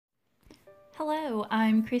Hello,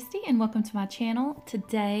 I'm Kristi and welcome to my channel.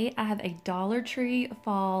 Today I have a Dollar Tree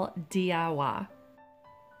fall DIY.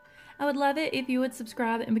 I would love it if you would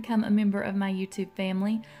subscribe and become a member of my YouTube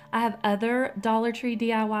family. I have other Dollar Tree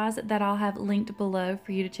DIYs that I'll have linked below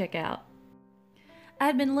for you to check out. I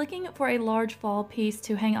had been looking for a large fall piece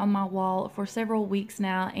to hang on my wall for several weeks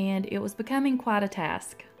now, and it was becoming quite a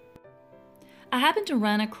task. I happened to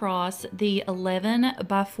run across the 11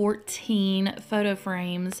 by 14 photo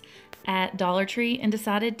frames at Dollar Tree and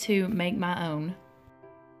decided to make my own.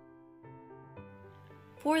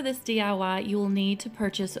 For this DIY, you will need to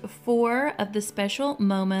purchase 4 of the Special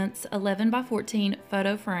Moments 11 by 14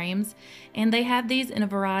 photo frames, and they have these in a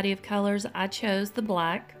variety of colors. I chose the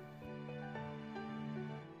black.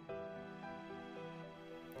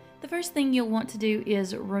 The first thing you'll want to do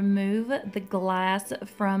is remove the glass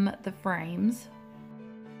from the frames.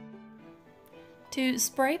 To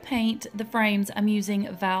spray paint the frames, I'm using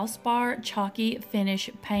Valspar Chalky Finish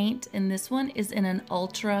paint, and this one is in an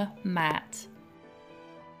ultra matte.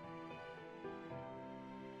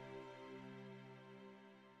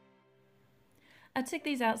 I took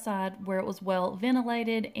these outside where it was well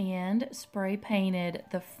ventilated and spray painted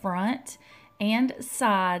the front and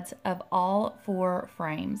sides of all 4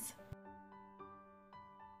 frames.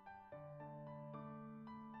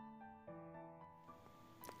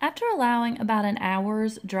 After allowing about an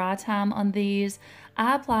hour's dry time on these,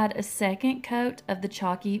 I applied a second coat of the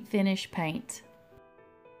Chalky Finish paint.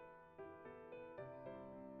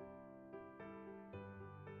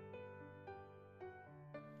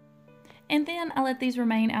 And then I let these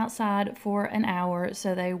remain outside for an hour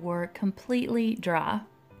so they were completely dry.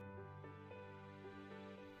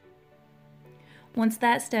 Once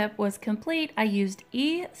that step was complete, I used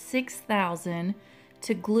E6000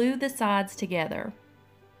 to glue the sides together.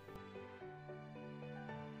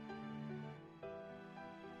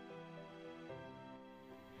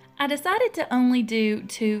 I decided to only do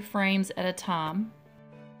 2 frames at a time.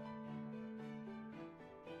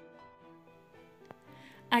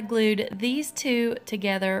 I glued these 2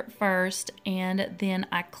 together first, and then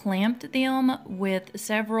I clamped them with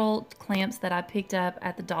several clamps that I picked up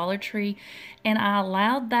at the Dollar Tree, and I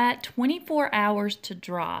allowed that 24 hours to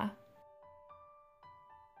dry.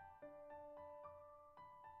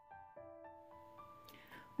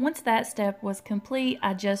 Once that step was complete,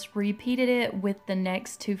 I just repeated it with the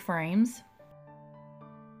next 2 frames.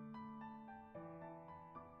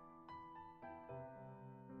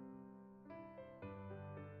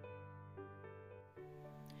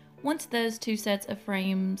 Once those 2 sets of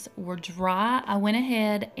frames were dry, I went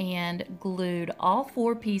ahead and glued all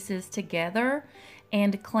 4 pieces together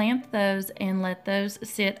and clamped those and let those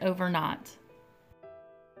sit overnight.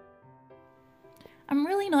 I'm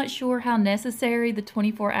really not sure how necessary the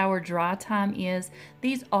 24-hour dry time is.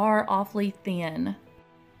 These are awfully thin.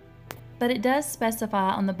 But it does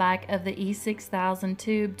specify on the back of the E6000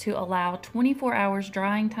 tube to allow 24 hours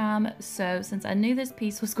drying time, so since I knew this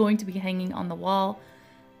piece was going to be hanging on the wall,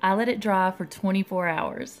 I let it dry for 24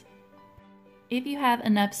 hours. If you have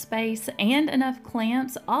enough space and enough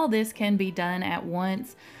clamps, all this can be done at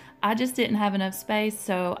once. I just didn't have enough space,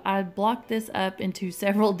 so I blocked this up into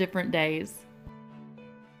several different days.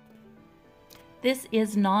 This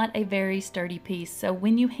is not a very sturdy piece, so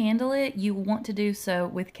when you handle it, you want to do so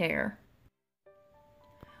with care.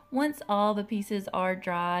 Once all the pieces are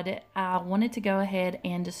dried, I wanted to go ahead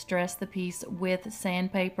and distress the piece with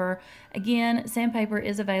sandpaper. Again, sandpaper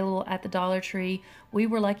is available at the Dollar Tree. We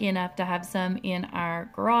were lucky enough to have some in our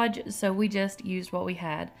garage, so we just used what we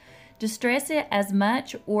had. Distress it as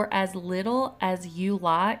much or as little as you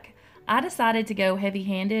like. I decided to go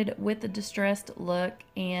heavy-handed with the distressed look,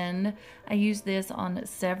 and I used this on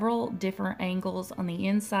several different angles on the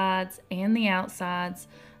insides and the outsides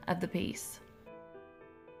of the piece.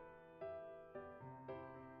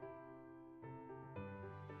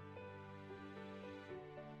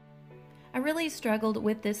 I really struggled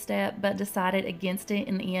with this step but decided against it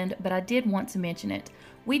in the end, but I did want to mention it.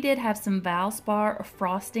 We did have some Valspar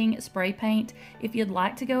frosting spray paint. If you'd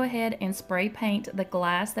like to go ahead and spray paint the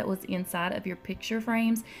glass that was inside of your picture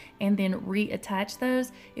frames and then reattach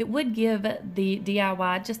those, it would give the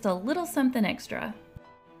DIY just a little something extra.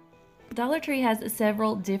 Dollar Tree has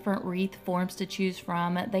several different wreath forms to choose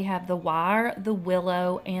from. They have the wire, the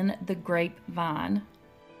willow, and the grapevine.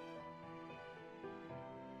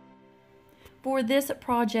 For this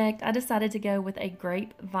project, I decided to go with a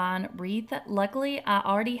grapevine wreath. Luckily, I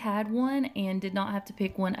already had one and did not have to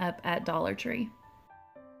pick one up at Dollar Tree.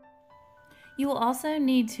 You will also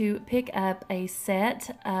need to pick up a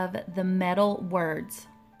set of the metal words.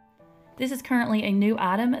 This is currently a new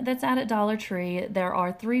item that's out at Dollar Tree. There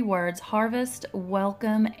are 3 words: harvest,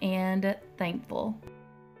 welcome, and thankful.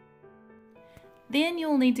 Then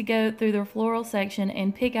you'll need to go through the floral section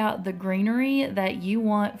and pick out the greenery that you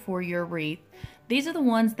want for your wreath. These are the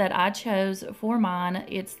ones that I chose for mine.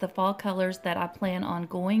 It's the fall colors that I plan on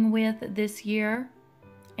going with this year.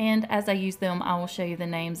 And as I use them, I will show you the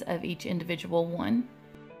names of each individual one.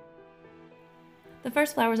 The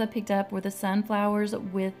first flowers I picked up were the sunflowers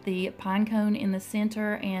with the pine cone in the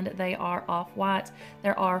center, and they are off-white.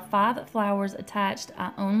 There are 5 flowers attached.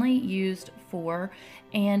 I only used 4,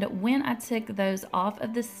 and when I took those off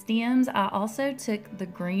of the stems, I also took the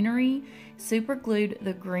greenery, super glued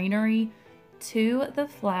the greenery to the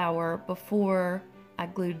flower before I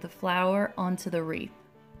glued the flower onto the wreath.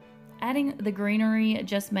 Adding the greenery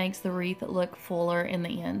just makes the wreath look fuller in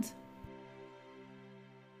the end.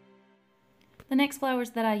 The next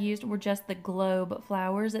flowers that I used were just the globe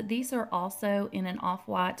flowers. These are also in an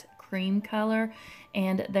off-white cream color,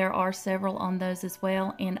 and there are several on those as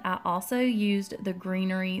well, and I also used the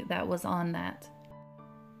greenery that was on that.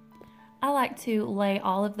 I like to lay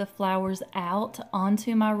all of the flowers out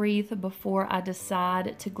onto my wreath before I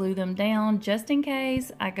decide to glue them down, just in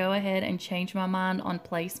case I go ahead and change my mind on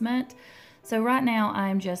placement. So right now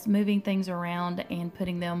I'm just moving things around and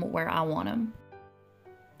putting them where I want them.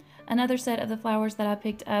 Another set of the flowers that I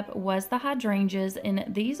picked up was the hydrangeas, and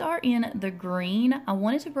these are in the green. I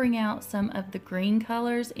wanted to bring out some of the green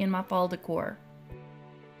colors in my fall decor.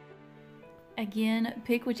 Again,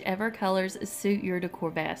 pick whichever colors suit your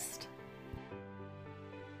decor best.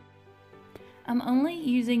 I'm only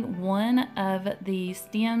using one of the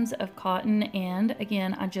stems of cotton, and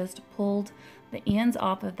again, I just pulled the ends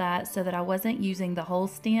off of that so that I wasn't using the whole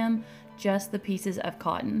stem, just the pieces of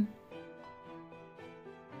cotton.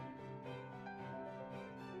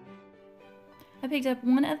 I picked up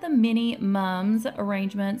one of the mini mums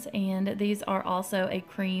arrangements, and these are also a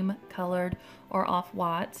cream colored or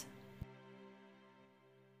off-white.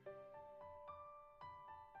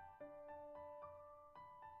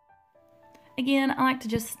 Again, I like to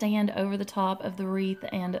just stand over the top of the wreath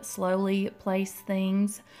and slowly place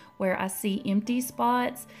things where I see empty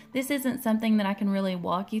spots. This isn't something that I can really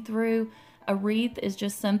walk you through. A wreath is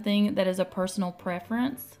just something that is a personal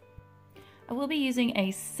preference. I will be using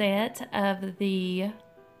a set of the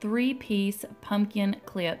 3-piece pumpkin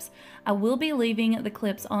clips. I will be leaving the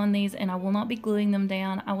clips on these, and I will not be gluing them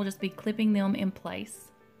down. I will just be clipping them in place.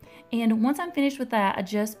 And once I'm finished with that, I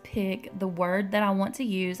just pick the word that I want to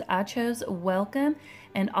use. I chose welcome,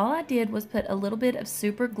 and all I did was put a little bit of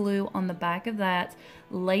super glue on the back of that,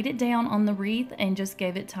 laid it down on the wreath, and just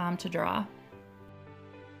gave it time to dry.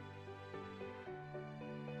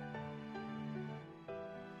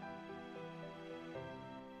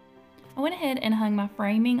 I went ahead and hung my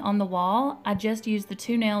framing on the wall. I just used the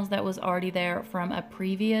 2 nails that was already there from a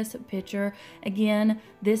previous picture. Again,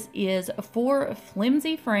 this is 4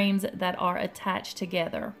 flimsy frames that are attached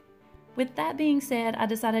together. With that being said, I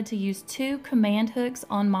decided to use 2 command hooks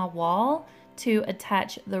on my wall to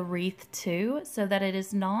attach the wreath to, so that it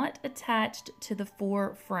is not attached to the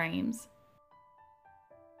 4 frames.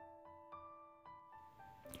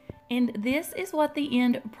 And this is what the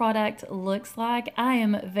end product looks like. I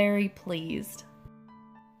am very pleased.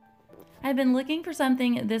 I've been looking for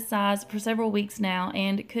something this size for several weeks now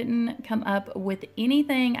and couldn't come up with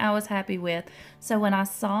anything I was happy with. So when I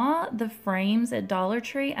saw the frames at Dollar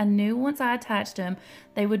Tree, I knew once I attached them,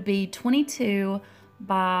 they would be 22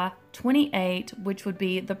 by 28, which would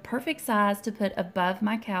be the perfect size to put above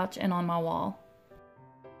my couch and on my wall.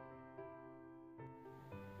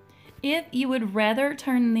 If you would rather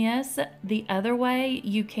turn this the other way,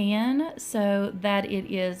 you can, so that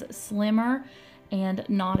it is slimmer and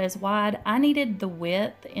not as wide. I needed the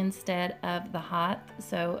width instead of the height,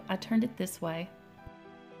 so I turned it this way.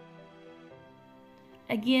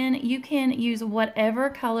 Again, you can use whatever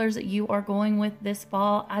colors you are going with this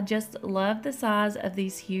fall. I just love the size of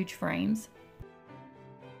these huge frames.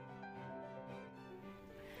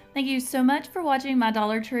 Thank you so much for watching my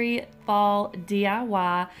Dollar Tree fall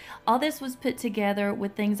DIY. All this was put together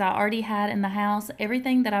with things I already had in the house.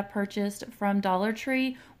 Everything that I purchased from Dollar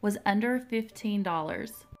Tree was under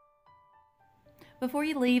 $15. Before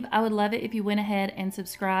you leave, I would love it if you went ahead and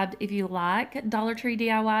subscribed. If you like Dollar Tree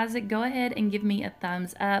DIYs, go ahead and give me a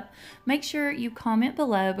thumbs up. Make sure you comment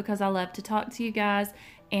below because I love to talk to you guys,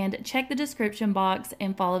 and check the description box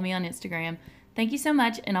and follow me on Instagram. Thank you so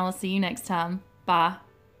much, and I will see you next time. Bye.